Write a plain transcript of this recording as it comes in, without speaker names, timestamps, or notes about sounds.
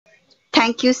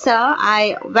Thank you, sir.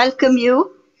 I welcome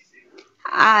you.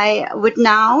 I would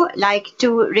now like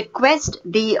to request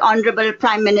the Honorable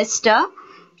Prime Minister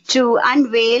to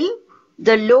unveil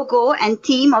the logo and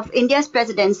theme of India's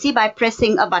presidency by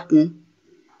pressing a button.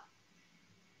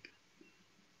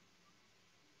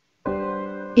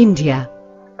 India,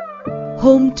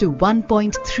 home to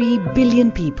 1.3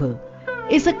 billion people,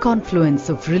 is a confluence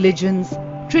of religions,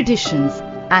 traditions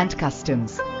and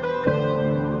customs.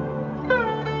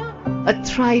 A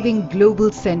thriving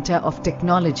global center of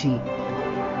technology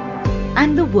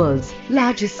and the world's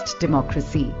largest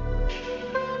democracy.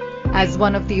 As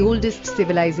one of the oldest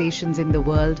civilizations in the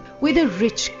world with a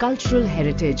rich cultural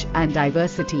heritage and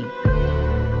diversity,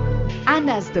 and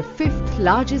as the fifth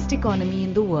largest economy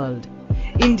in the world,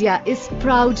 India is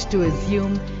proud to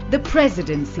assume the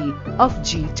presidency of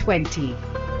G20.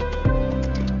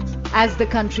 As the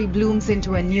country blooms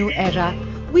into a new era,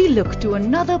 we look to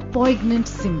another poignant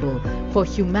symbol for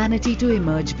humanity to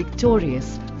emerge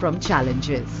victorious from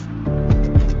challenges.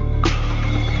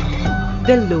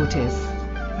 The lotus,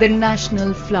 the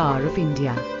national flower of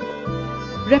India,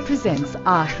 represents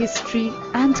our history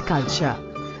and culture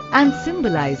and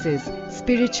symbolizes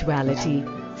spirituality,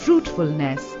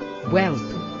 fruitfulness,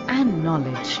 wealth and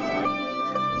knowledge.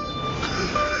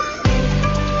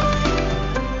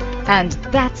 And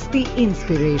that's the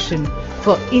inspiration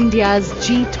for India's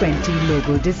G20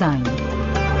 logo design.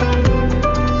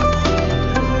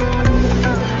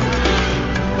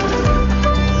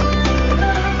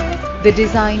 The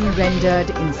design,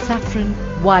 rendered in saffron,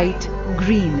 white,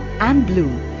 green and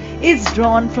blue, is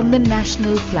drawn from the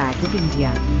national flag of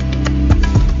India.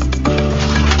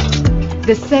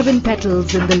 The 7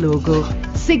 petals in the logo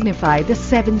signify the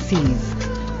 7 seas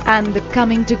and the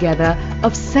coming together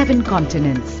of 7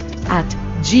 continents at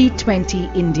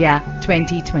G20 India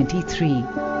 2023.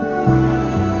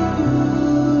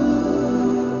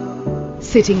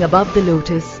 Sitting above the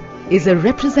lotus is a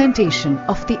representation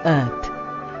of the earth,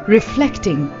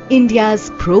 reflecting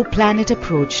India's pro-planet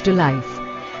approach to life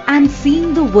and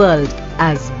seeing the world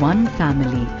as one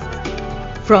family.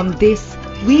 From this,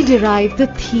 we derive the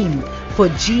theme for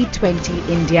G20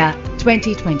 India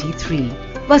 2023,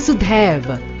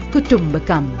 Vasudhaiva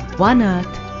Kutumbakam, one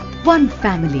earth, one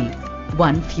family,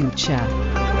 one future.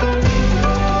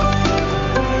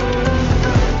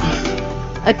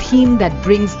 A theme that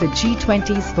brings the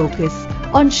G20's focus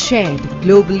on shared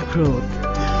global growth,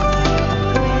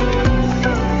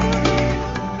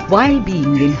 while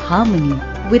being in harmony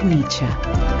with nature.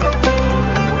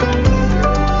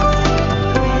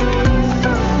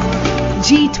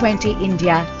 G20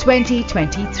 India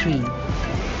 2023.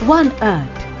 One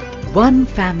earth, one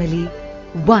family,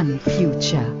 one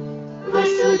future.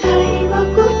 Vasudhaiva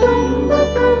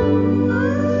Kutumbakam.